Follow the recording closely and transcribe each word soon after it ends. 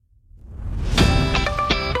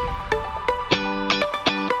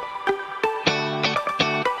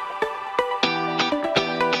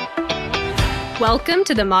Welcome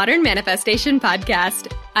to the Modern Manifestation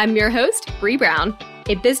Podcast. I'm your host, Bree Brown,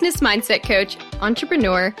 a business mindset coach,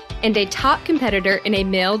 entrepreneur, and a top competitor in a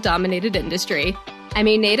male-dominated industry. I'm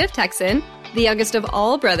a native Texan, the youngest of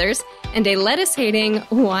all brothers, and a lettuce-hating,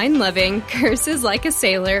 wine-loving,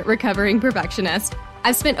 curses-like-a-sailor recovering perfectionist.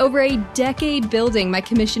 I've spent over a decade building my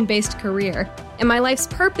commission-based career, and my life's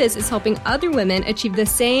purpose is helping other women achieve the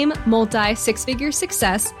same multi-six-figure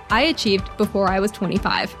success I achieved before I was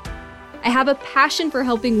 25. I have a passion for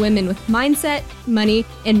helping women with mindset, money,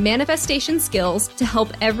 and manifestation skills to help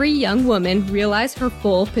every young woman realize her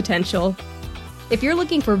full potential. If you're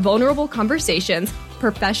looking for vulnerable conversations,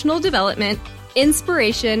 professional development,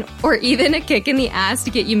 inspiration, or even a kick in the ass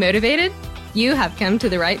to get you motivated, you have come to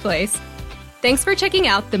the right place. Thanks for checking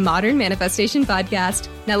out the Modern Manifestation Podcast.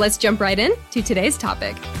 Now let's jump right in to today's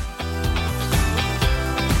topic.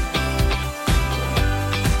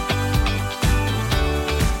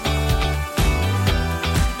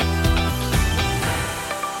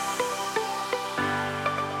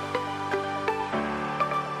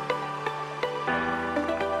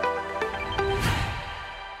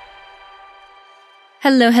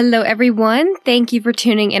 Hello, everyone. Thank you for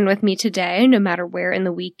tuning in with me today, no matter where in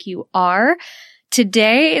the week you are.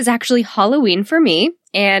 Today is actually Halloween for me,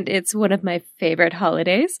 and it's one of my favorite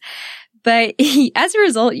holidays. But as a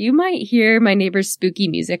result, you might hear my neighbor's spooky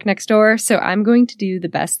music next door, so I'm going to do the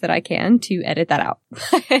best that I can to edit that out.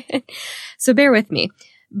 So bear with me.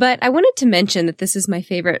 But I wanted to mention that this is my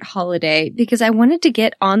favorite holiday because I wanted to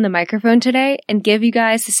get on the microphone today and give you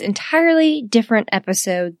guys this entirely different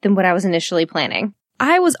episode than what I was initially planning.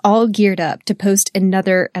 I was all geared up to post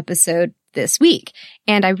another episode this week,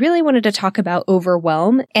 and I really wanted to talk about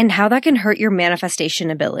overwhelm and how that can hurt your manifestation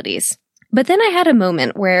abilities. But then I had a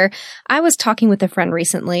moment where I was talking with a friend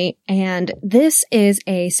recently, and this is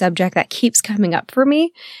a subject that keeps coming up for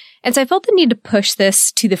me. And so I felt the need to push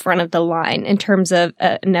this to the front of the line in terms of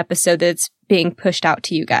an episode that's being pushed out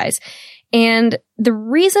to you guys. And the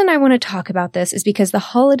reason I want to talk about this is because the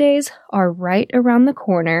holidays are right around the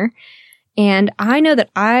corner. And I know that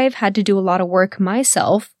I've had to do a lot of work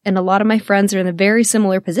myself, and a lot of my friends are in a very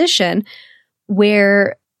similar position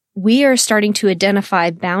where we are starting to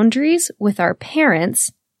identify boundaries with our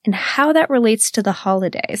parents and how that relates to the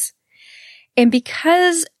holidays. And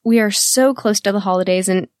because we are so close to the holidays,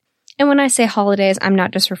 and when I say holidays, I'm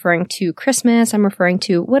not just referring to Christmas, I'm referring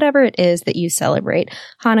to whatever it is that you celebrate,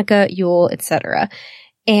 Hanukkah, Yule, etc.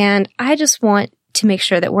 And I just want to make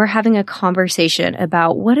sure that we're having a conversation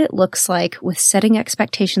about what it looks like with setting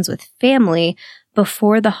expectations with family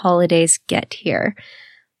before the holidays get here.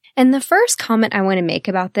 And the first comment I want to make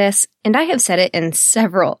about this, and I have said it in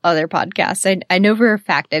several other podcasts, I know for a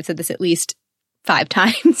fact I've said this at least 5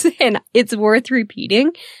 times, and it's worth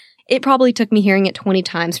repeating. It probably took me hearing it 20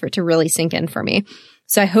 times for it to really sink in for me.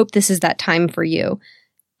 So I hope this is that time for you.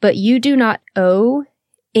 But you do not owe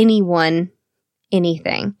anyone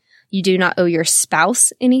anything. You do not owe your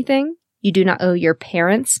spouse anything. You do not owe your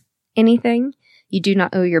parents anything. You do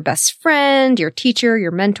not owe your best friend, your teacher,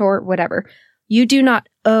 your mentor, whatever. You do not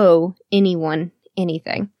owe anyone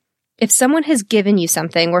anything. If someone has given you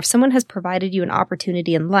something, or if someone has provided you an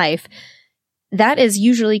opportunity in life, that is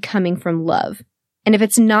usually coming from love. And if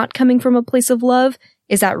it's not coming from a place of love,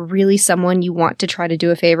 is that really someone you want to try to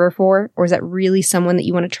do a favor for? Or is that really someone that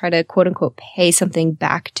you want to try to quote unquote pay something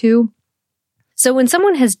back to? So when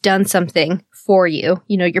someone has done something for you,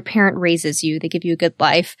 your parent raises you, they give you a good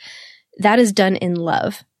life, that is done in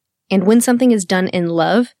love. And when something is done in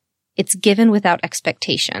love, it's given without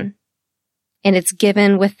expectation. And it's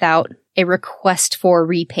given without a request for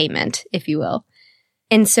repayment, if you will.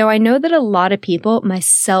 And so I know that a lot of people,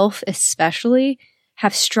 myself especially,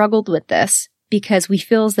 have struggled with this because we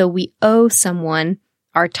feel as though we owe someone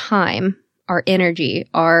our time, our energy,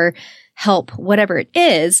 our help, whatever it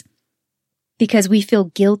is, because we feel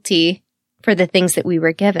guilty for the things that we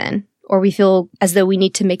were given, or we feel as though we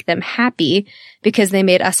need to make them happy because they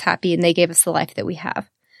made us happy and they gave us the life that we have.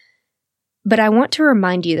 But I want to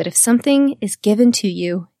remind you that if something is given to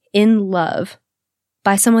you in love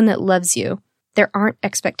by someone that loves you, there aren't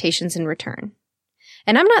expectations in return.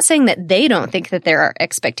 And I'm not saying that they don't think that there are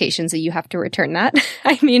expectations that you have to return that.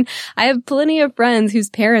 I mean, I have plenty of friends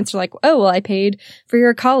whose parents are like, oh, well, I paid for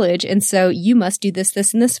your college, and so you must do this,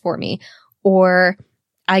 this, and this for me. Or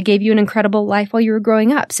I gave you an incredible life while you were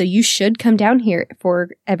growing up, so you should come down here for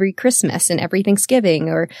every Christmas and every Thanksgiving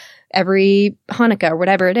or every Hanukkah or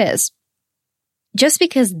whatever it is. Just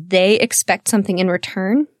because they expect something in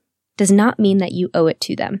return does not mean that you owe it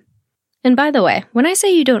to them. And by the way, when I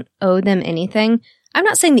say you don't owe them anything, I'm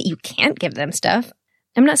not saying that you can't give them stuff.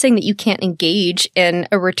 I'm not saying that you can't engage in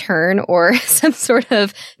a return or some sort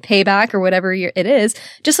of payback or whatever it is,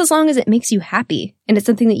 just as long as it makes you happy and it's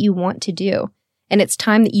something that you want to do and it's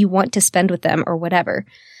time that you want to spend with them or whatever.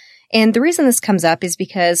 And the reason this comes up is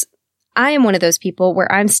because I am one of those people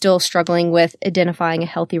where I'm still struggling with identifying a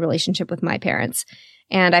healthy relationship with my parents.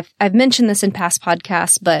 And I've mentioned this in past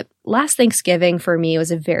podcasts, but last Thanksgiving for me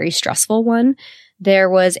was a very stressful one. There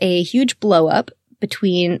was a huge blow up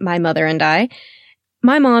between my mother and I.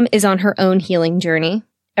 My mom is on her own healing journey.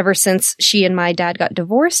 Ever since she and my dad got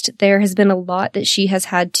divorced, there has been a lot that she has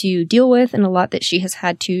had to deal with and a lot that she has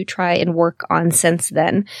had to try and work on since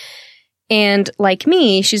then. And like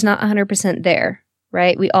me, she's not 100% there,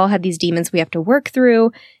 right? We all have these demons we have to work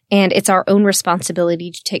through, and it's our own responsibility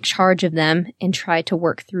to take charge of them and try to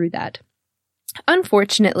work through that.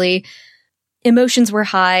 Unfortunately, emotions were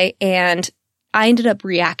high, and I ended up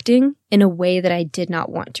reacting in a way that I did not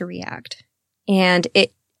want to react. And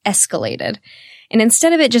it escalated. And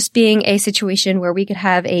instead of it just being a situation where we could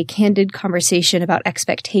have a candid conversation about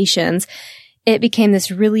expectations, it became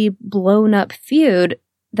this really blown up feud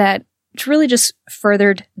that really just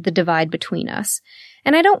furthered the divide between us.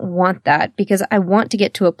 And I don't want that, because I want to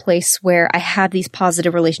get to a place where I have these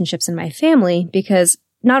positive relationships in my family, because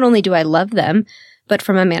not only do I love them, but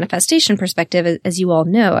from a manifestation perspective, as you all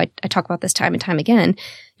know, I talk about this time and time again,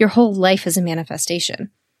 your whole life is a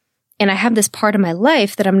manifestation. And I have this part of my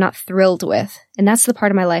life that I'm not thrilled with. And that's the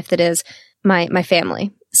part of my life that is my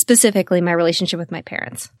family, specifically my relationship with my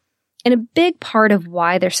parents. And a big part of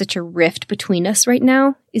why there's such a rift between us right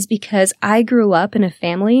now is because I grew up in a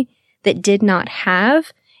family that did not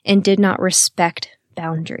have and did not respect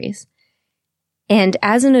boundaries. And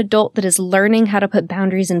as an adult that is learning how to put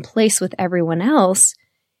boundaries in place with everyone else,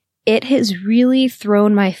 it has really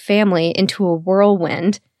thrown my family into a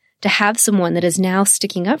whirlwind to have someone that is now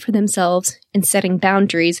sticking up for themselves and setting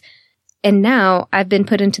boundaries. And now I've been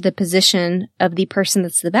put into the position of the person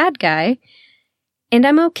that's the bad guy, and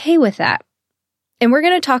I'm okay with that. And we're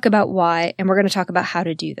going to talk about why, and we're going to talk about how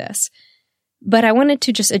to do this. But I wanted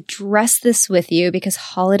to just address this with you because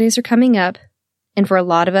holidays are coming up, and for a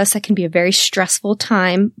lot of us, that can be a very stressful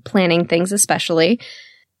time, planning things especially.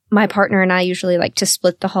 My partner and I usually like to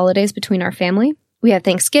split the holidays between our family. We have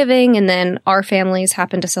Thanksgiving, and then our families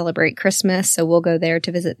happen to celebrate Christmas, so we'll go there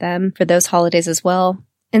to visit them for those holidays as well.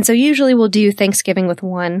 And so usually we'll do Thanksgiving with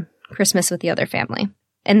one, Christmas with the other family,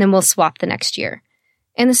 and then we'll swap the next year.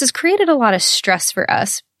 And this has created a lot of stress for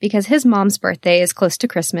us because his mom's birthday is close to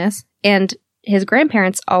Christmas, and his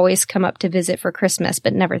grandparents always come up to visit for Christmas,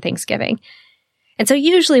 but never Thanksgiving. And so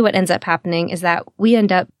usually what ends up happening is that we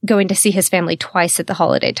end up going to see his family twice at the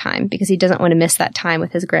holiday time because he doesn't want to miss that time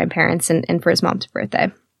with his grandparents and for his mom's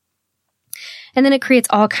birthday. And then it creates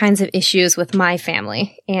all kinds of issues with my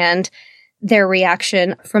family, and their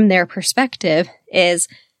reaction from their perspective is,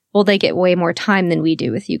 well, they get way more time than we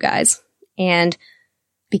do with you guys. And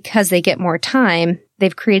because they get more time,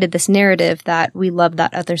 they've created this narrative that we love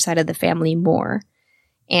that other side of the family more.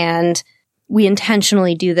 And we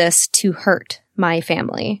intentionally do this to hurt my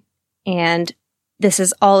family. And this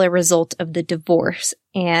is all a result of the divorce.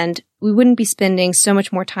 And we wouldn't be spending so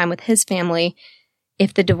much more time with his family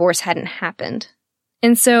if the divorce hadn't happened.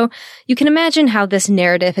 And so you can imagine how this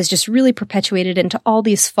narrative has just really perpetuated into all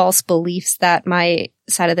these false beliefs that my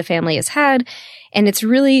side of the family has had. And it's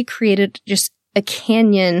really created just a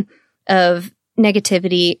canyon of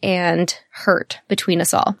negativity and hurt between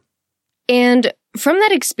us all. And from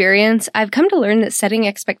that experience, I've come to learn that setting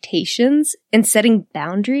expectations and setting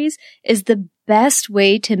boundaries is the best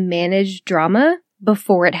way to manage drama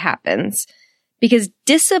before it happens. Because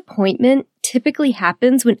disappointment typically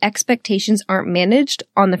happens when expectations aren't managed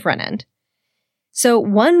on the front end. So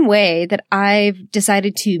one way that I've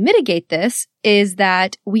decided to mitigate this is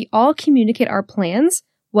that we all communicate our plans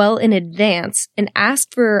well in advance and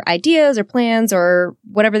ask for ideas or plans or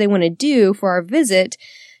whatever they want to do for our visit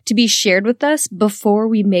to be shared with us before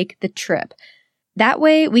we make the trip. That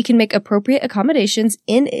way we can make appropriate accommodations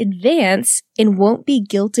in advance and won't be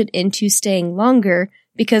guilted into staying longer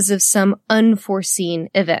because of some unforeseen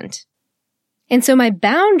event. And so my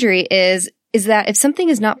boundary is that if something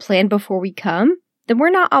is not planned before we come, then we're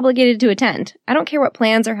not obligated to attend. I don't care what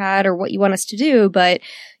plans are had or what you want us to do, but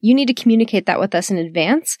you need to communicate that with us in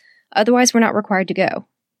advance. Otherwise, we're not required to go.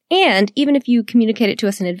 And even if you communicate it to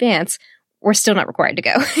us in advance, we're still not required to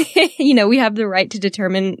go. We have the right to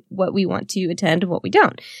determine what we want to attend and what we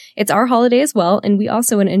don't. It's our holiday as well, and we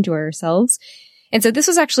also want to enjoy ourselves. And so this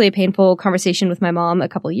was actually a painful conversation with my mom a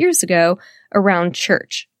couple of years ago around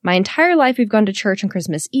church. My entire life, we've gone to church on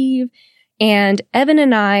Christmas Eve, and Evan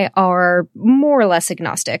and I are more or less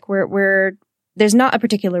agnostic. There's There's not a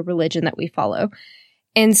particular religion that we follow.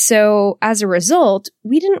 And so as a result,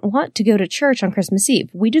 we didn't want to go to church on Christmas Eve.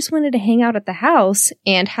 We just wanted to hang out at the house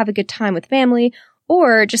and have a good time with family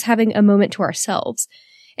or just having a moment to ourselves.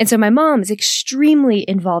 And so my mom is extremely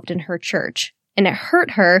involved in her church. And it hurt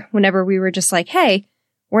her whenever we were just like, hey,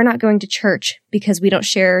 we're not going to church because we don't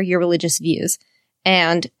share your religious views.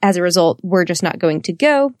 And as a result, we're just not going to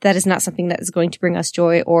go. That is not something that is going to bring us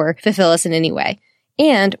joy or fulfill us in any way.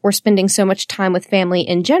 And we're spending so much time with family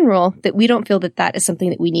in general that we don't feel that that is something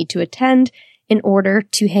that we need to attend in order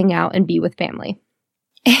to hang out and be with family.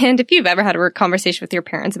 And if you've ever had a conversation with your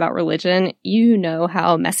parents about religion, you know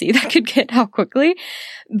how messy that could get, how quickly.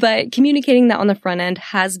 But communicating that on the front end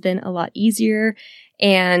has been a lot easier.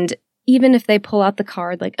 And even if they pull out the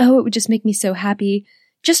card like, oh, it would just make me so happy,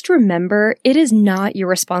 just remember, it is not your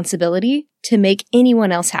responsibility to make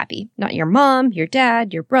anyone else happy. Not your mom, your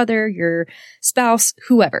dad, your brother, your spouse,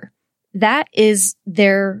 whoever. That is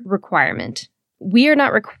their requirement. We are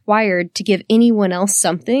not required to give anyone else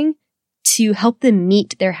something to help them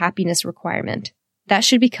meet their happiness requirement. That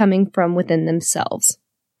should be coming from within themselves.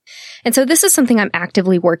 And so this is something I'm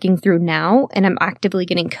actively working through now, and I'm actively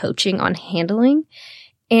getting coaching on handling.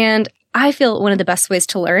 And I feel one of the best ways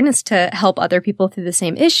to learn is to help other people through the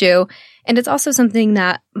same issue. And it's also something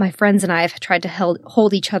that my friends and I have tried to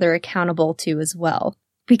hold each other accountable to as well.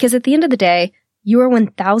 Because at the end of the day, you are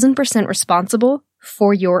 1000% responsible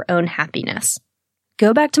for your own happiness.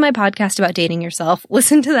 Go back to my podcast about dating yourself.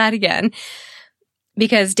 Listen to that again.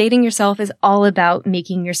 Because dating yourself is all about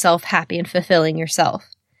making yourself happy and fulfilling yourself.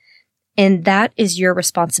 And that is your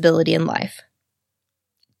responsibility in life.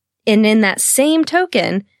 And in that same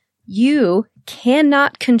token, you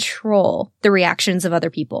cannot control the reactions of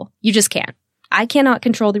other people. You just can't. I cannot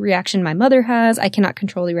control the reaction my mother has. I cannot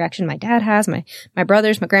control the reaction my dad has, my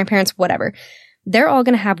brothers, my grandparents, whatever. They're all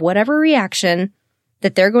going to have whatever reaction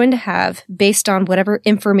that they're going to have based on whatever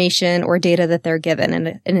information or data that they're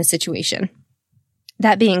given in a situation.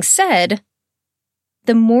 That being said,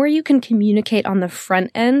 the more you can communicate on the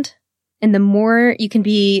front end and the more you can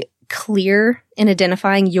be clear in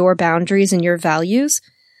identifying your boundaries and your values,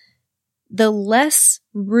 the less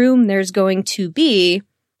room there's going to be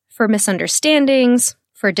for misunderstandings,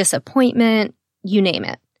 for disappointment, you name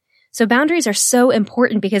it. So boundaries are so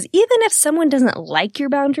important because even if someone doesn't like your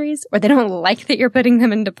boundaries or they don't like that you're putting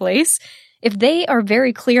them into place, if they are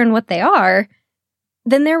very clear on what they are,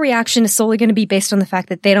 then their reaction is solely going to be based on the fact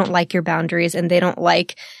that they don't like your boundaries and they don't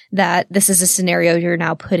like that this is a scenario you're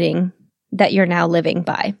now living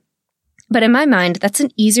by. But in my mind, that's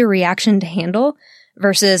an easier reaction to handle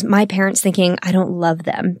versus my parents thinking I don't love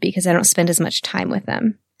them because I don't spend as much time with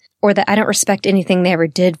them, or that I don't respect anything they ever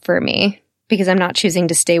did for me because I'm not choosing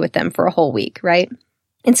to stay with them for a whole week, right?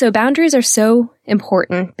 And so boundaries are so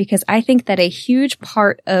important because I think that a huge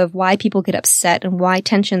part of why people get upset and why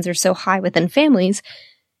tensions are so high within families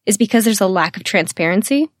is because there's a lack of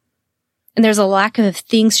transparency and there's a lack of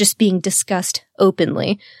things just being discussed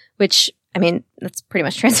openly, which I mean, that's pretty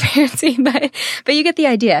much transparency, but you get the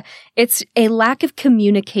idea. It's a lack of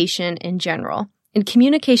communication in general. And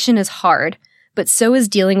communication is hard, but so is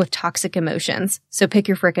dealing with toxic emotions. So pick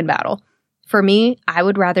your frickin' battle. For me, I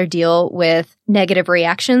would rather deal with negative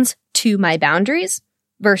reactions to my boundaries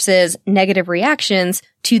versus negative reactions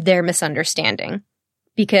to their misunderstanding.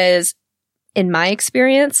 Because in my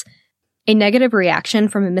experience, a negative reaction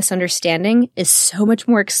from a misunderstanding is so much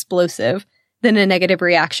more explosive than a negative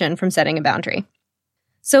reaction from setting a boundary.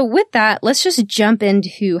 So with that, let's just jump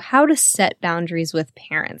into how to set boundaries with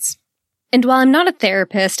parents. And while I'm not a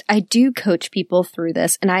therapist, I do coach people through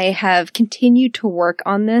this, and I have continued to work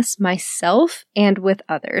on this myself and with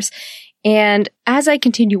others. And as I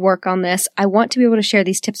continue work on this, I want to be able to share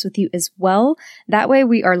these tips with you as well. That way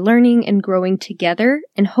we are learning and growing together,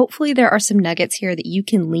 and hopefully there are some nuggets here that you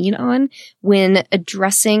can lean on when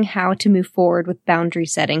addressing how to move forward with boundary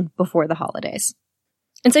setting before the holidays.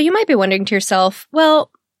 And so you might be wondering to yourself, well,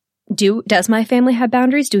 does my family have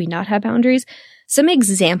boundaries? Do we not have boundaries? Some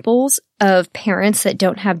examples of parents that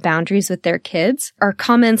don't have boundaries with their kids are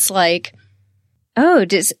comments like, oh,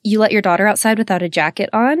 does you let your daughter outside without a jacket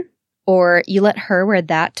on? Or you let her wear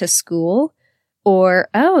that to school? Or,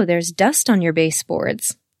 oh, there's dust on your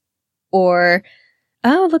baseboards. Or,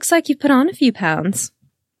 oh, looks like you've put on a few pounds.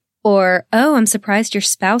 Or, oh, I'm surprised your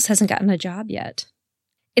spouse hasn't gotten a job yet.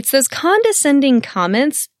 It's those condescending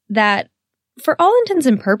comments that, for all intents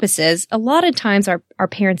and purposes, a lot of times our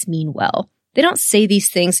parents mean well. They don't say these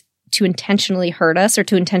things to intentionally hurt us or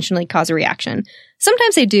to intentionally cause a reaction.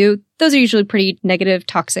 Sometimes they do. Those are usually pretty negative,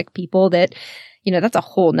 toxic people that, that's a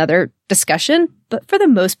whole nother discussion. But for the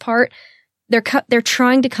most part, They're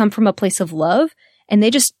trying to come from a place of love, and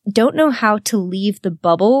they just don't know how to leave the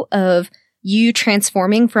bubble of you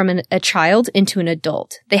transforming from a child into an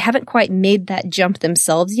adult. They haven't quite made that jump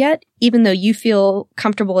themselves yet. Even though you feel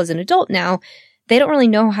comfortable as an adult now, they don't really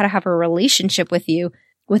know how to have a relationship with you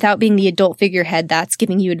without being the adult figurehead that's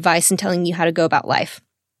giving you advice and telling you how to go about life.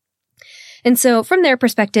 And so from their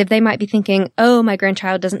perspective, they might be thinking, oh, my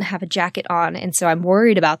grandchild doesn't have a jacket on, and so I'm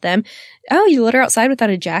worried about them. Oh, you let her outside without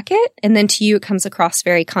a jacket? And then to you, it comes across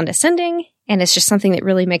very condescending, and it's just something that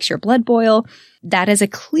really makes your blood boil. That is a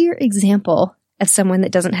clear example of someone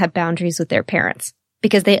that doesn't have boundaries with their parents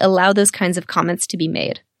because they allow those kinds of comments to be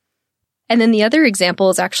made. And then the other example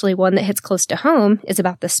is actually one that hits close to home, is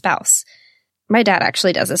about the spouse. My dad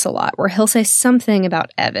actually does this a lot, where he'll say something about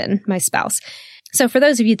Evan, my spouse. So for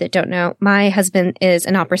those of you that don't know, my husband is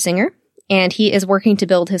an opera singer, and he is working to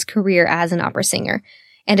build his career as an opera singer.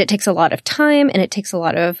 And it takes a lot of time, and it takes a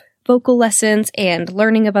lot of vocal lessons and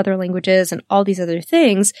learning of other languages and all these other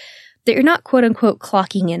things that you're not quote unquote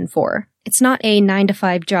clocking in for. It's not a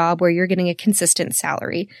 9-to-5 job where you're getting a consistent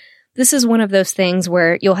salary. This is one of those things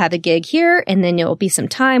where you'll have a gig here, and then there'll be some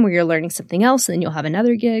time where you're learning something else, and then you'll have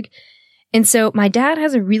another gig. And so my dad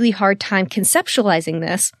has a really hard time conceptualizing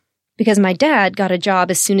this because my dad got a job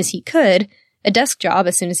as soon as he could, a desk job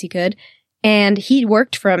as soon as he could, and he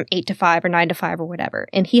worked from 8 to 5 or 9 to 5 or whatever,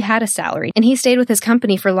 and he had a salary, and he stayed with his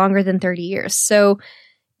company for longer than 30 years. So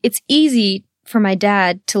it's easy for my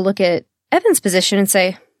dad to look at Evan's position and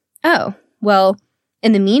say, oh, well,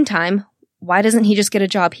 in the meantime, why doesn't he just get a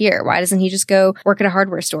job here? Why doesn't he just go work at a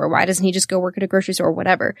hardware store? Why doesn't he just go work at a grocery store or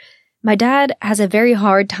whatever? My dad has a very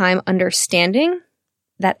hard time understanding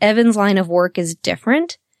that Evan's line of work is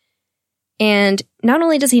different. And not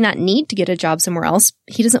only does he not need to get a job somewhere else,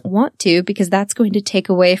 he doesn't want to because that's going to take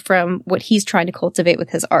away from what he's trying to cultivate with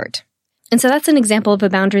his art. And so that's an example of a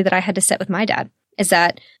boundary that I had to set with my dad, is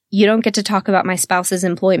that you don't get to talk about my spouse's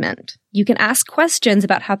employment. You can ask questions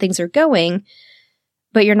about how things are going,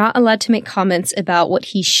 but you're not allowed to make comments about what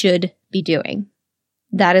he should be doing.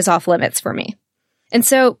 That is off limits for me. And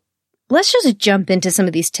so let's just jump into some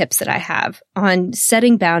of these tips that I have on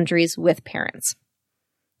setting boundaries with parents.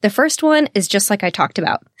 The first one is just like I talked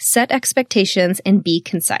about, set expectations and be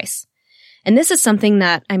concise. And this is something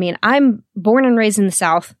that, I'm born and raised in the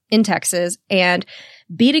South, in Texas, and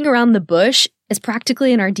beating around the bush is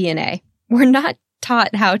practically in our DNA. We're not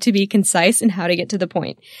taught how to be concise and how to get to the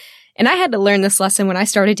point. And I had to learn this lesson when I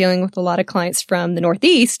started dealing with a lot of clients from the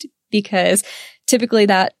Northeast, because typically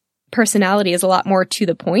that personality is a lot more to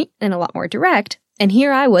the point and a lot more direct. And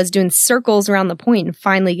here I was doing circles around the point and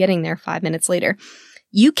finally getting there 5 minutes later.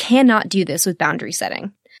 You cannot do this with boundary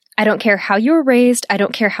setting. I don't care how you were raised. I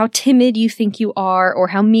don't care how timid you think you are or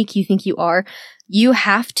how meek you think you are. You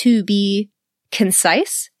have to be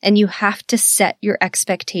concise and you have to set your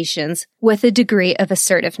expectations with a degree of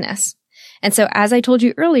assertiveness. And so as I told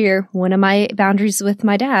you earlier, one of my boundaries with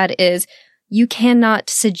my dad is you cannot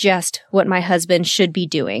suggest what my husband should be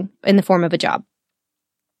doing in the form of a job.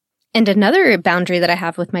 And another boundary that I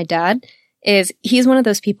have with my dad is he's one of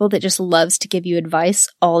those people that just loves to give you advice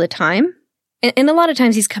all the time. And a lot of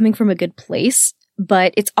times he's coming from a good place,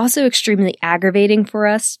 but it's also extremely aggravating for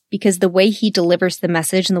us because the way he delivers the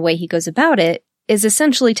message and the way he goes about it is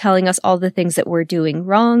essentially telling us all the things that we're doing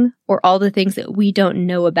wrong or all the things that we don't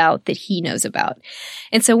know about that he knows about.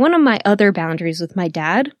 And so one of my other boundaries with my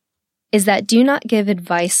dad is that do not give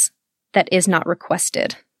advice that is not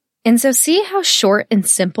requested. And so see how short and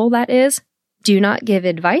simple that is? Do not give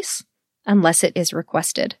advice unless it is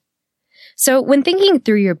requested. So when thinking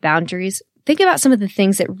through your boundaries, think about some of the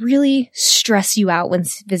things that really stress you out when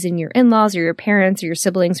visiting your in-laws or your parents or your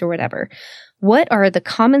siblings or whatever. What are the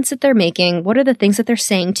comments that they're making? What are the things that they're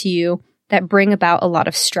saying to you that bring about a lot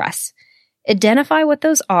of stress? Identify what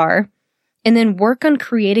those are, and then work on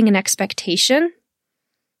creating an expectation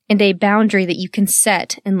and a boundary that you can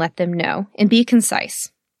set and let them know, and be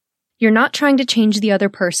concise. You're not trying to change the other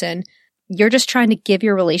person. You're just trying to give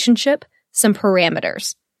your relationship some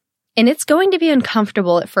parameters. And it's going to be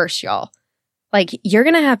uncomfortable at first, y'all. Like, you're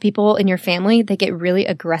going to have people in your family that get really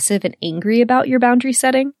aggressive and angry about your boundary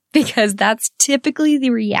setting because that's typically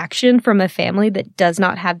the reaction from a family that does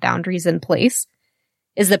not have boundaries in place,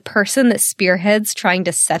 is the person that spearheads trying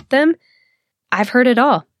to set them. I've heard it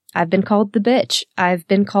all. I've been called the bitch. I've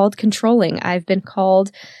been called controlling. I've been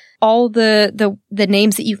called all the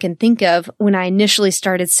names that you can think of when I initially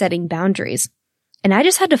started setting boundaries. And I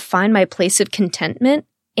just had to find my place of contentment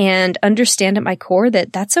and understand at my core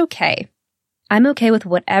that that's okay. I'm okay with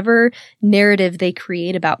whatever narrative they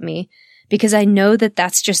create about me because I know that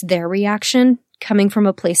that's just their reaction coming from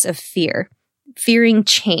a place of fear, fearing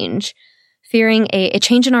change, fearing a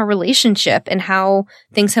change in our relationship and how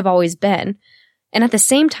things have always been. And at the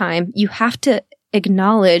same time, you have to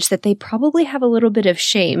acknowledge that they probably have a little bit of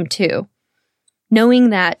shame too. Knowing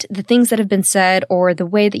that the things that have been said or the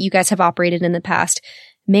way that you guys have operated in the past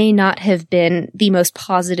may not have been the most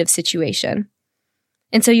positive situation.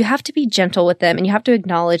 And so you have to be gentle with them and you have to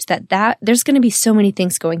acknowledge that there's going to be so many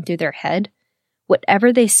things going through their head.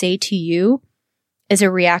 Whatever they say to you is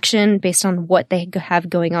a reaction based on what they have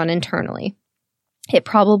going on internally. It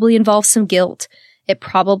probably involves some guilt. It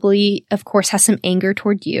probably, of course, has some anger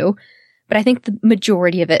toward you. But I think the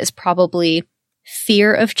majority of it is probably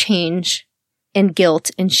fear of change and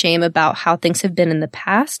guilt and shame about how things have been in the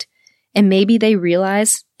past. And maybe they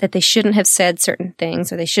realize that they shouldn't have said certain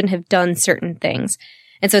things or they shouldn't have done certain things.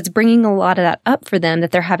 And so it's bringing a lot of that up for them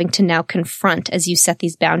that they're having to now confront as you set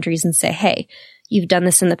these boundaries and say, hey, you've done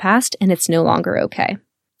this in the past and it's no longer okay.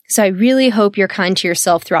 So I really hope you're kind to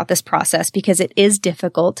yourself throughout this process because it is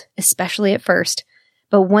difficult, especially at first.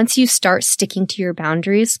 But once you start sticking to your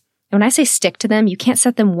boundaries, and when I say stick to them, you can't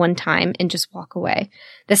set them one time and just walk away.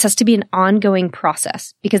 This has to be an ongoing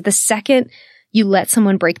process because the second you let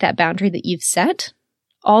someone break that boundary that you've set,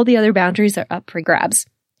 all the other boundaries are up for grabs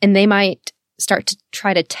and they might start to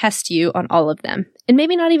try to test you on all of them. And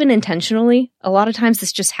maybe not even intentionally. A lot of times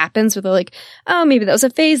this just happens where they're like, oh, maybe that was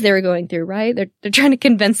a phase they were going through, right? They're trying to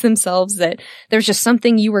convince themselves that there's just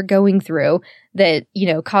something you were going through that,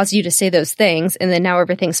 caused you to say those things. And then now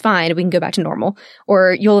everything's fine and we can go back to normal,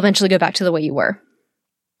 or you'll eventually go back to the way you were.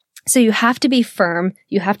 So you have to be firm.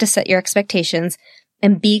 You have to set your expectations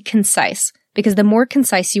and be concise, because the more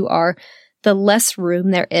concise you are, the less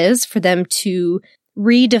room there is for them to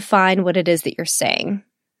redefine what it is that you're saying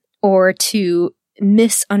or to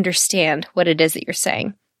misunderstand what it is that you're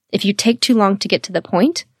saying. If you take too long to get to the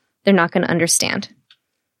point, they're not going to understand.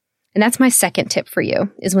 And that's my second tip for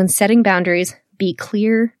you, is when setting boundaries, be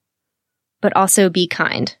clear, but also be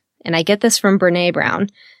kind. And I get this from Brené Brown.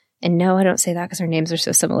 And no, I don't say that because our names are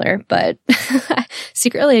so similar, but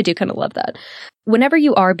secretly I do kind of love that. Whenever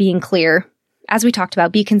you are being clear, as we talked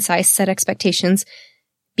about, be concise, set expectations,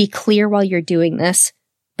 be clear while you're doing this.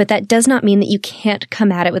 But that does not mean that you can't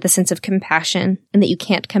come at it with a sense of compassion and that you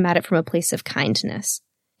can't come at it from a place of kindness.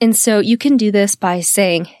 And so you can do this by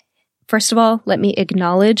saying, first of all, let me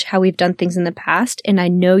acknowledge how we've done things in the past, and I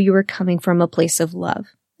know you are coming from a place of love.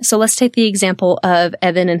 So let's take the example of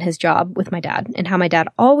Evan and his job with my dad, and how my dad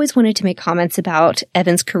always wanted to make comments about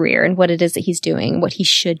Evan's career and what it is that he's doing, what he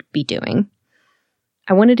should be doing.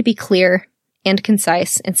 I wanted to be clear and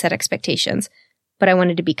concise and set expectations, but I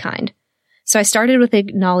wanted to be kind. So I started with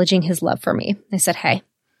acknowledging his love for me. I said, hey,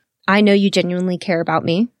 I know you genuinely care about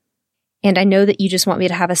me, and I know that you just want me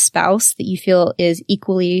to have a spouse that you feel is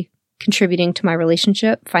equally contributing to my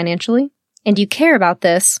relationship financially. And you care about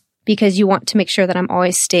this because you want to make sure that I'm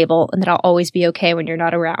always stable and that I'll always be okay when you're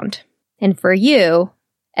not around. And for you,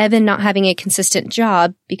 Evan not having a consistent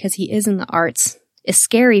job because he is in the arts is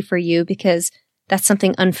scary for you because that's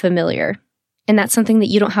something unfamiliar. And that's something that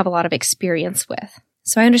you don't have a lot of experience with.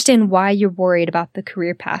 So I understand why you're worried about the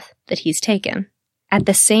career path that he's taken. At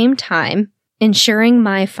the same time, ensuring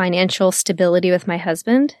my financial stability with my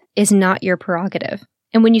husband is not your prerogative.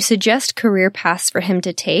 And when you suggest career paths for him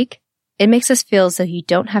to take, it makes us feel as though you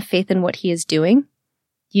don't have faith in what he is doing.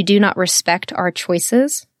 You do not respect our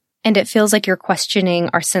choices. And it feels like you're questioning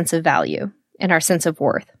our sense of value and our sense of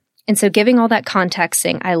worth. And so giving all that context,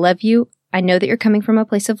 saying, I love you. I know that you're coming from a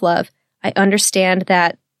place of love. I understand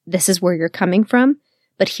that this is where you're coming from,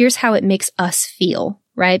 but here's how it makes us feel,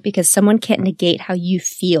 right? Because someone can't negate how you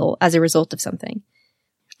feel as a result of something.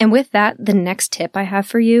 And with that, the next tip I have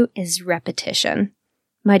for you is repetition.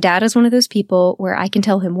 My dad is one of those people where I can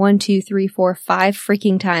tell him 1, 2, 3, 4, 5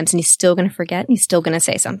 freaking times and he's still going to forget and he's still going to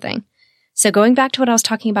say something. So going back to what I was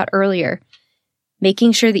talking about earlier,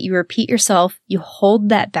 making sure that you repeat yourself, you hold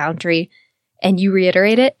that boundary, and you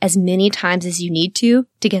reiterate it as many times as you need to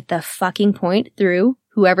get the fucking point through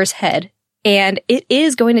whoever's head. And it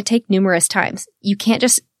is going to take numerous times. You can't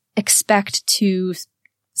just expect to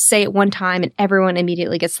say it one time and everyone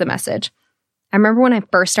immediately gets the message. I remember when I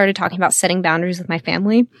first started talking about setting boundaries with my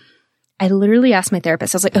family, I literally asked my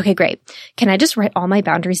therapist, I was like, okay, great. Can I just write all my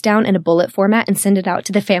boundaries down in a bullet format and send it out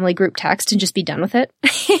to the family group text and just be done with it?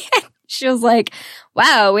 She was like,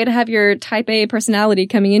 wow, way to have your type A personality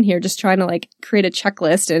coming in here just trying to create a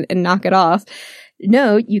checklist and knock it off.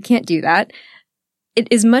 No, you can't do that. It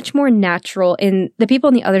is much more natural, and the people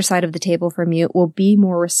on the other side of the table from you will be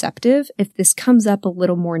more receptive if this comes up a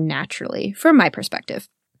little more naturally, from my perspective.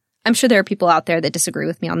 I'm sure there are people out there that disagree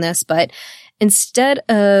with me on this, but instead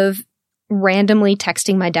of randomly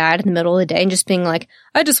texting my dad in the middle of the day and just being like,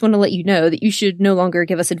 I just want to let you know that you should no longer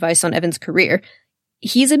give us advice on Evan's career,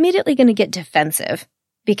 he's immediately going to get defensive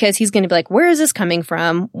because he's going to be like, where is this coming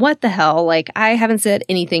from? What the hell? Like, I haven't said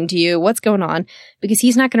anything to you. What's going on? Because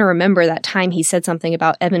he's not going to remember that time he said something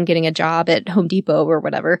about Evan getting a job at Home Depot or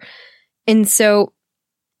whatever. And so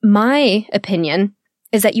my opinion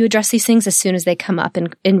is that you address these things as soon as they come up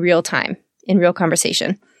in real time, in real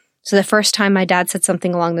conversation. So the first time my dad said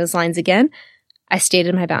something along those lines again, I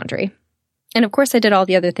stated my boundary. And of course, I did all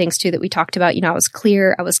the other things too that we talked about. I was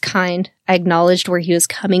clear, I was kind, I acknowledged where he was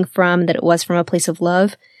coming from, that it was from a place of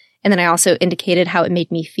love. And then I also indicated how it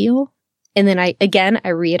made me feel. And then I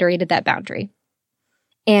reiterated that boundary.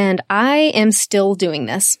 And I am still doing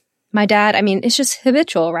this. My dad, it's just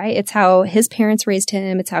habitual, right? It's how his parents raised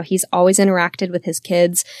him. It's how he's always interacted with his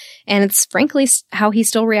kids. And it's frankly how he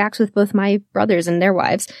still reacts with both my brothers and their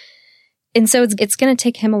wives. And so it's going to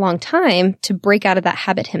take him a long time to break out of that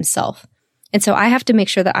habit himself. And so I have to make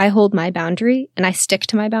sure that I hold my boundary and I stick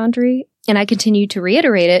to my boundary and I continue to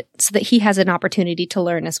reiterate it so that he has an opportunity to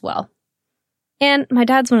learn as well. And my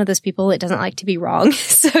dad's one of those people that doesn't like to be wrong.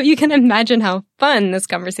 So you can imagine how fun this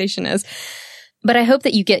conversation is. But I hope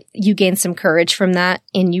that you gain some courage from that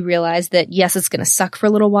and you realize that yes, it's going to suck for a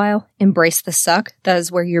little while. Embrace the suck. That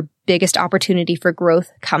is where your biggest opportunity for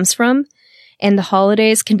growth comes from. And the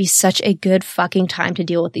holidays can be such a good fucking time to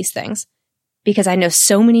deal with these things. Because I know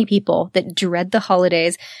so many people that dread the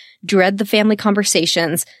holidays, dread the family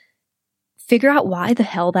conversations. Figure out why the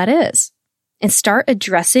hell that is. And start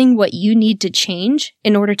addressing what you need to change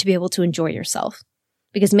in order to be able to enjoy yourself.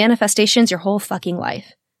 Because manifestation's your whole fucking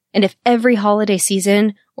life. And if every holiday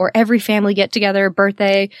season or every family get-together,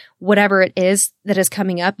 birthday, whatever it is that is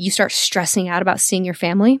coming up, you start stressing out about seeing your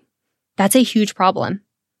family, that's a huge problem.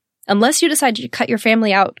 Unless you decide to cut your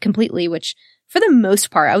family out completely, which for the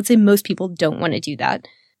most part, I would say most people don't want to do that.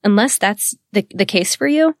 Unless that's the case for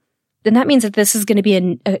you, then that means that this is going to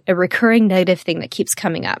be a recurring negative thing that keeps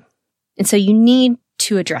coming up. And so you need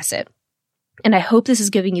to address it. And I hope this is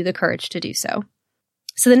giving you the courage to do so.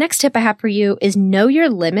 So the next tip I have for you is know your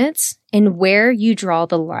limits and where you draw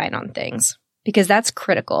the line on things, because that's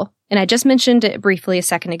critical. And I just mentioned it briefly a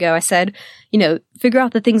second ago. I said, figure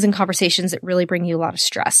out the things in conversations that really bring you a lot of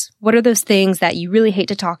stress. What are those things that you really hate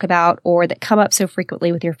to talk about or that come up so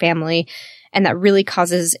frequently with your family and that really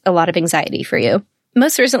causes a lot of anxiety for you?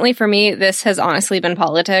 Most recently for me, this has honestly been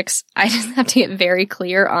politics. I just have to get very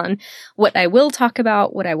clear on what I will talk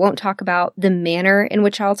about, what I won't talk about, the manner in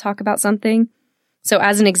which I'll talk about something. So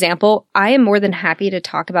as an example, I am more than happy to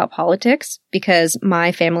talk about politics because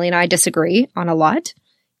my family and I disagree on a lot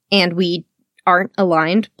and we aren't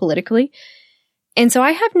aligned politically. And so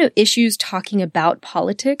I have no issues talking about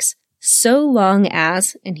politics so long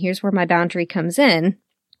as, and here's where my boundary comes in,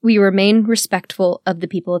 we remain respectful of the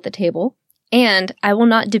people at the table. And I will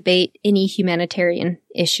not debate any humanitarian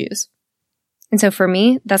issues. And so for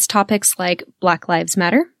me, that's topics like Black Lives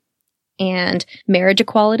Matter and marriage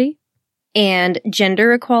equality and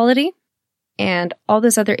gender equality and all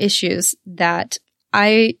those other issues that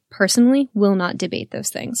I personally will not debate those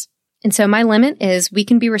things. And so my limit is we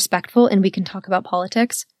can be respectful and we can talk about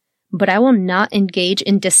politics, but I will not engage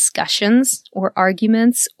in discussions or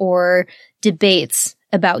arguments or debates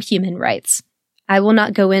about human rights. I will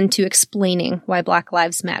not go into explaining why Black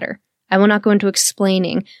Lives Matter. I will not go into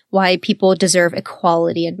explaining why people deserve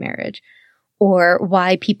equality in marriage or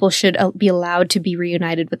why people should be allowed to be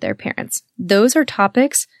reunited with their parents. Those are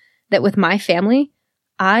topics that with my family,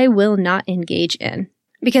 I will not engage in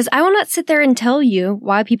because I will not sit there and tell you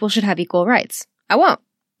why people should have equal rights. I won't.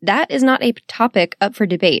 That is not a topic up for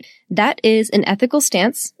debate. That is an ethical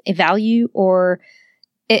stance, a value,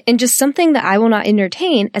 and just something that I will not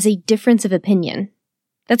entertain as a difference of opinion.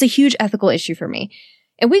 That's a huge ethical issue for me.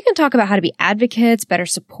 And we can talk about how to be advocates, better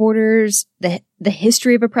supporters, the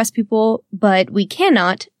history of oppressed people, but we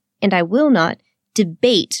cannot, and I will not,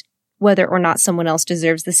 debate whether or not someone else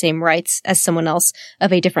deserves the same rights as someone else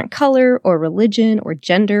of a different color or religion or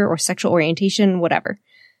gender or sexual orientation, whatever.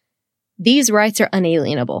 These rights are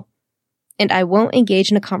unalienable. And I won't engage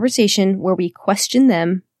in a conversation where we question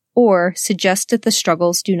them or suggest that the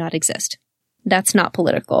struggles do not exist. That's not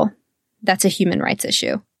political. That's a human rights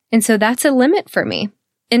issue. And so that's a limit for me.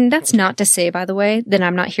 And that's not to say, by the way, that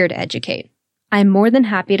I'm not here to educate. I'm more than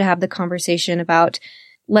happy to have the conversation about,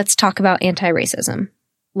 let's talk about anti-racism.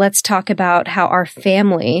 Let's talk about how our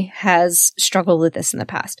family has struggled with this in the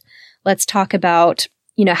past. Let's talk about,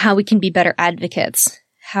 how we can be better advocates,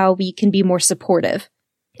 how we can be more supportive.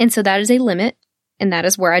 And so that is a limit, and that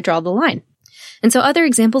is where I draw the line. And so other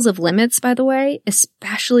examples of limits, by the way,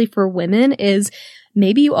 especially for women, is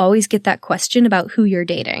Maybe you always get that question about who you're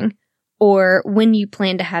dating, or when you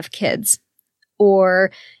plan to have kids,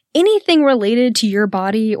 or anything related to your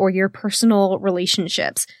body or your personal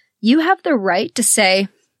relationships. You have the right to say,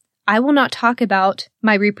 I will not talk about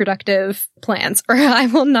my reproductive plans, or I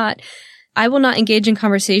will not engage in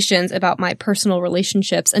conversations about my personal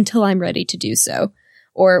relationships until I'm ready to do so,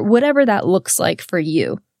 or whatever that looks like for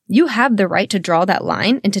you. You have the right to draw that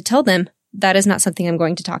line and to tell them that is not something I'm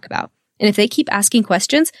going to talk about. And if they keep asking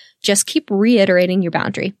questions, just keep reiterating your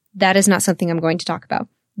boundary. That is not something I'm going to talk about.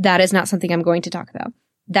 That is not something I'm going to talk about.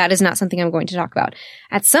 That is not something I'm going to talk about.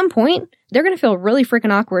 At some point, they're going to feel really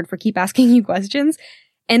freaking awkward for keep asking you questions,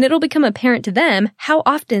 and it'll become apparent to them how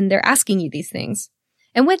often they're asking you these things.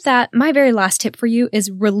 And with that, my very last tip for you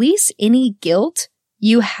is release any guilt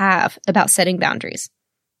you have about setting boundaries.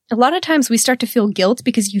 A lot of times we start to feel guilt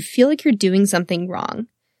because you feel like you're doing something wrong.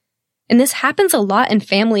 And this happens a lot in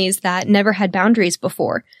families that never had boundaries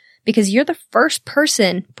before, because you're the first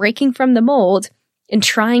person breaking from the mold and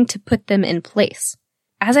trying to put them in place.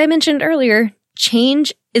 As I mentioned earlier,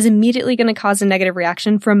 change is immediately going to cause a negative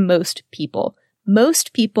reaction from most people.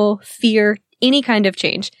 Most people fear any kind of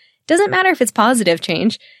change. Doesn't matter if it's positive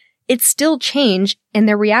change, it's still change, and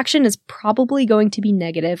their reaction is probably going to be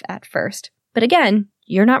negative at first. But again,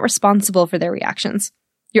 you're not responsible for their reactions.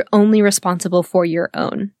 You're only responsible for your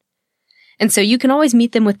own. And so you can always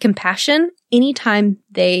meet them with compassion anytime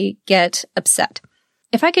they get upset.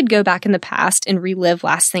 If I could go back in the past and relive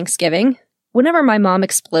last Thanksgiving, whenever my mom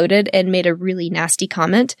exploded and made a really nasty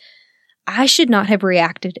comment, I should not have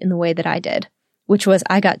reacted in the way that I did, which was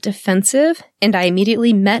I got defensive and I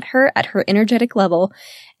immediately met her at her energetic level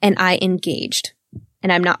and I engaged.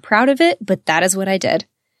 And I'm not proud of it, but that is what I did.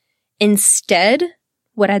 Instead,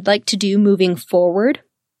 what I'd like to do moving forward,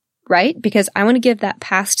 right? Because I want to give that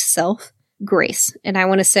past self grace. And I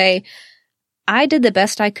want to say, I did the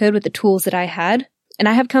best I could with the tools that I had, and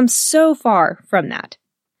I have come so far from that.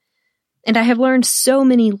 And I have learned so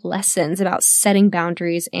many lessons about setting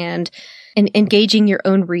boundaries and engaging your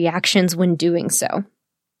own reactions when doing so.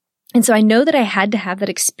 And so I know that I had to have that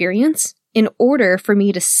experience in order for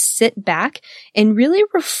me to sit back and really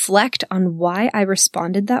reflect on why I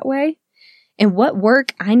responded that way and what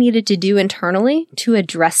work I needed to do internally to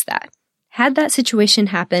address that. Had that situation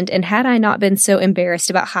happened and had I not been so embarrassed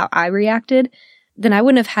about how I reacted, then I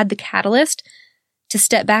wouldn't have had the catalyst to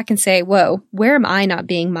step back and say, whoa, where am I not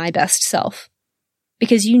being my best self?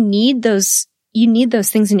 Because you need those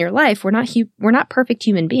things in your life. We're not perfect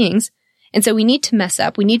human beings. And so we need to mess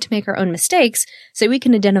up. We need to make our own mistakes so we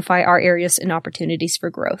can identify our areas and opportunities for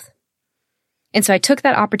growth. And so I took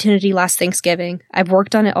that opportunity last Thanksgiving. I've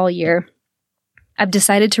worked on it all year. I've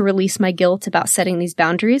decided to release my guilt about setting these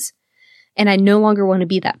boundaries. And I no longer want to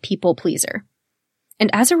be that people pleaser. And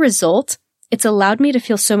as a result, it's allowed me to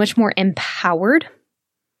feel so much more empowered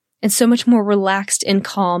and so much more relaxed and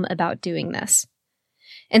calm about doing this.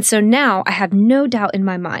 And so now I have no doubt in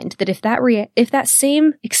my mind that if that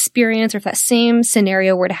same experience or if that same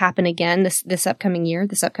scenario were to happen again this upcoming year,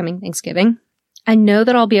 this upcoming Thanksgiving, I know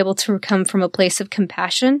that I'll be able to come from a place of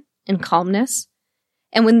compassion and calmness.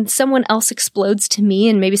 And when someone else explodes to me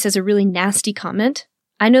and maybe says a really nasty comment,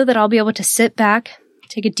 I know that I'll be able to sit back,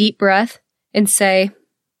 take a deep breath, and say,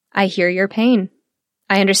 I hear your pain.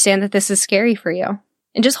 I understand that this is scary for you.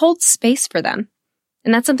 And just hold space for them.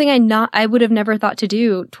 And that's something I would have never thought to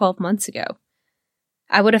do 12 months ago.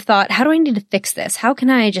 I would have thought, how do I need to fix this? How can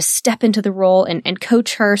I just step into the role and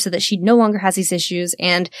coach her so that she no longer has these issues?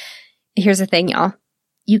 And here's the thing, y'all.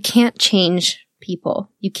 You can't change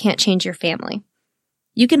people. You can't change your family.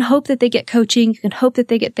 You can hope that they get coaching. You can hope that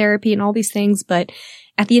they get therapy and all these things. But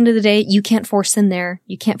at the end of the day, you can't force them there.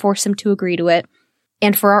 You can't force them to agree to it.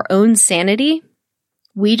 And for our own sanity,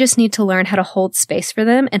 we just need to learn how to hold space for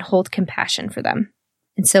them and hold compassion for them.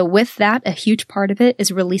 And so with that, a huge part of it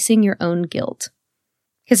is releasing your own guilt.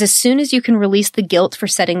 Because as soon as you can release the guilt for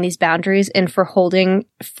setting these boundaries and for holding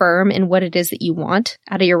firm in what it is that you want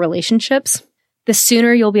out of your relationships, the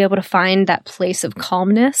sooner you'll be able to find that place of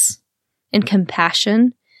calmness and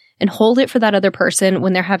compassion and hold it for that other person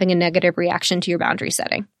when they're having a negative reaction to your boundary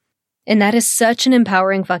setting. And that is such an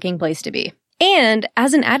empowering fucking place to be. And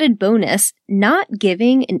as an added bonus, not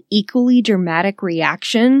giving an equally dramatic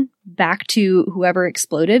reaction back to whoever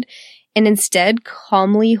exploded and instead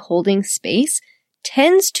calmly holding space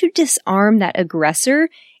tends to disarm that aggressor,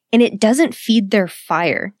 and it doesn't feed their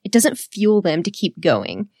fire. It doesn't fuel them to keep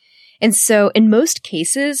going. And so in most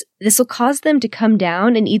cases, this will cause them to come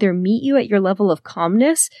down and either meet you at your level of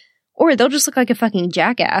calmness, or they'll just look like a fucking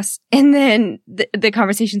jackass, and then the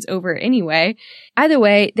conversation's over anyway. Either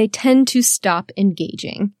way, they tend to stop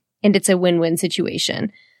engaging. and it's a win-win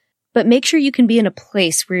situation. But make sure you can be in a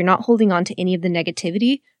place where you're not holding on to any of the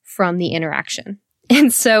negativity from the interaction.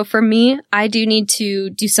 And so for me, I do need to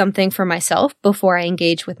do something for myself before I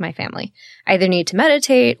engage with my family. I either need to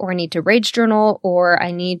meditate, or I need to rage journal, or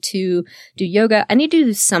I need to do yoga. I need to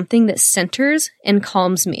do something that centers and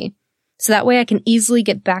calms me. So that way I can easily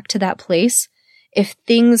get back to that place if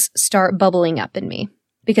things start bubbling up in me.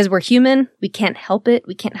 Because we're human, we can't help it.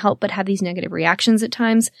 We can't help but have these negative reactions at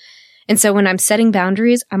times. And so when I'm setting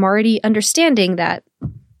boundaries, I'm already understanding that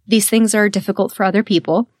these things are difficult for other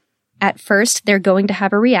people. At first, they're going to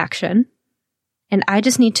have a reaction, and I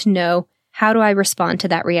just need to know, how do I respond to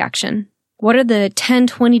that reaction? What are the 10,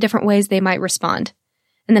 20 different ways they might respond?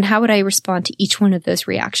 And then how would I respond to each one of those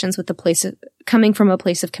reactions with coming from a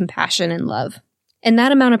place of compassion and love? And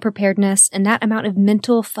that amount of preparedness and that amount of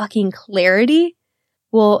mental fucking clarity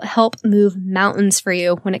will help move mountains for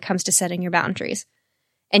you when it comes to setting your boundaries.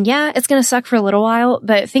 And yeah, it's going to suck for a little while,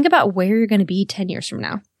 but think about where you're going to be 10 years from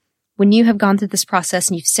now. When you have gone through this process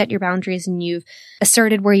and you've set your boundaries and you've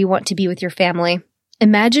asserted where you want to be with your family,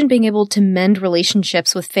 imagine being able to mend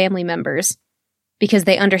relationships with family members because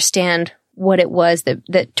they understand what it was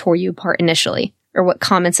that tore you apart initially, or what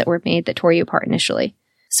comments that were made that tore you apart initially.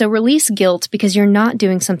 So release guilt because you're not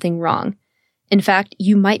doing something wrong. In fact,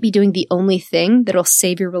 you might be doing the only thing that'll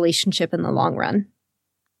save your relationship in the long run.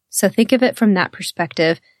 So think of it from that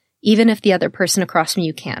perspective, even if the other person across from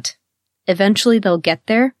you can't. Eventually they'll get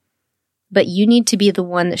there. But you need to be the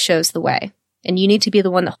one that shows the way, and you need to be the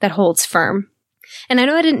one that holds firm. And I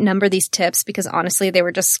know I didn't number these tips because honestly, they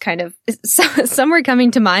were just kind of, some were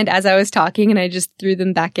coming to mind as I was talking and I just threw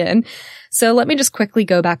them back in. So let me just quickly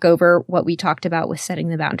go back over what we talked about with setting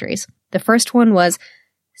the boundaries. The first one was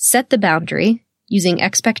set the boundary using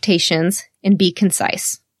expectations and be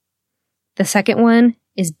concise. The second one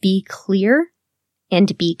is be clear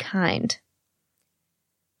and be kind.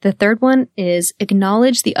 The third one is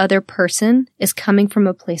acknowledge the other person is coming from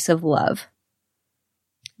a place of love.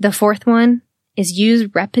 The fourth one is use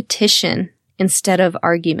repetition instead of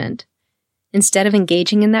argument. Instead of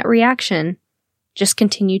engaging in that reaction, just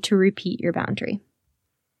continue to repeat your boundary.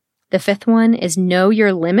 The fifth one is know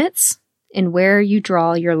your limits and where you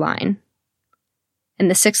draw your line. And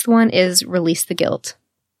the sixth one is release the guilt.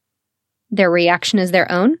 Their reaction is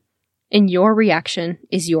their own, and your reaction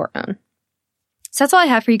is your own. So that's all I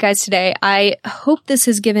have for you guys today. I hope this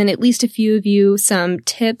has given at least a few of you some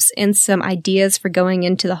tips and some ideas for going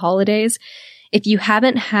into the holidays. If you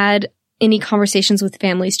haven't had any conversations with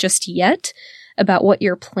families just yet about what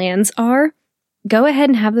your plans are, go ahead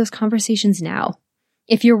and have those conversations now.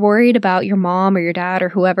 If you're worried about your mom or your dad or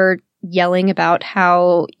whoever yelling about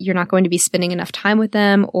how you're not going to be spending enough time with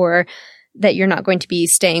them or that you're not going to be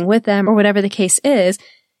staying with them or whatever the case is,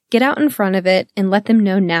 get out in front of it and let them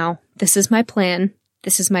know now. This is my plan.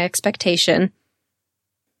 This is my expectation.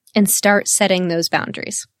 And start setting those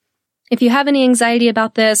boundaries. If you have any anxiety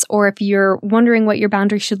about this, or if you're wondering what your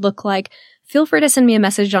boundary should look like, feel free to send me a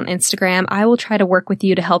message on Instagram. I will try to work with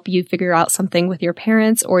you to help you figure out something with your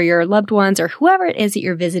parents or your loved ones or whoever it is that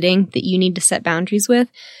you're visiting that you need to set boundaries with.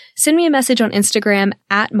 Send me a message on Instagram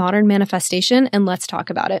at Modern Manifestation and let's talk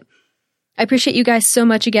about it. I appreciate you guys so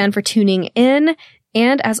much again for tuning in.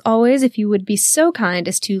 And as always, if you would be so kind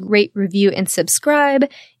as to rate, review, and subscribe,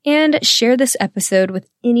 and share this episode with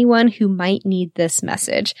anyone who might need this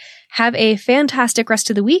message. Have a fantastic rest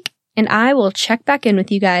of the week, and I will check back in with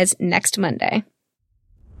you guys next Monday.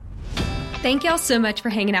 Thank y'all so much for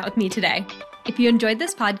hanging out with me today. If you enjoyed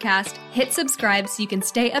this podcast, hit subscribe so you can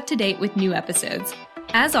stay up to date with new episodes.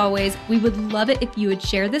 As always, we would love it if you would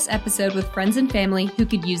share this episode with friends and family who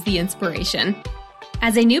could use the inspiration.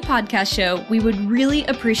 As a new podcast show, we would really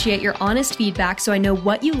appreciate your honest feedback so I know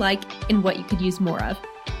what you like and what you could use more of.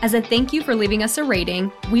 As a thank you for leaving us a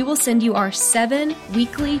rating, we will send you our 7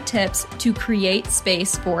 weekly tips to create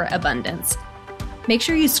space for abundance. Make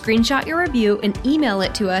sure you screenshot your review and email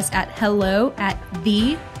it to us at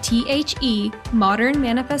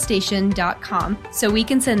hello@themodernmanifestation.com so we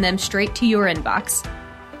can send them straight to your inbox.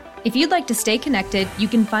 If you'd like to stay connected, you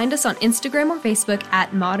can find us on Instagram or Facebook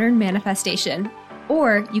at Modern Manifestation.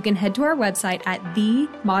 Or you can head to our website at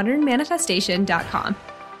themodernmanifestation.com.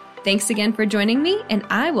 Thanks again for joining me, and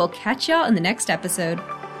I will catch y'all in the next episode.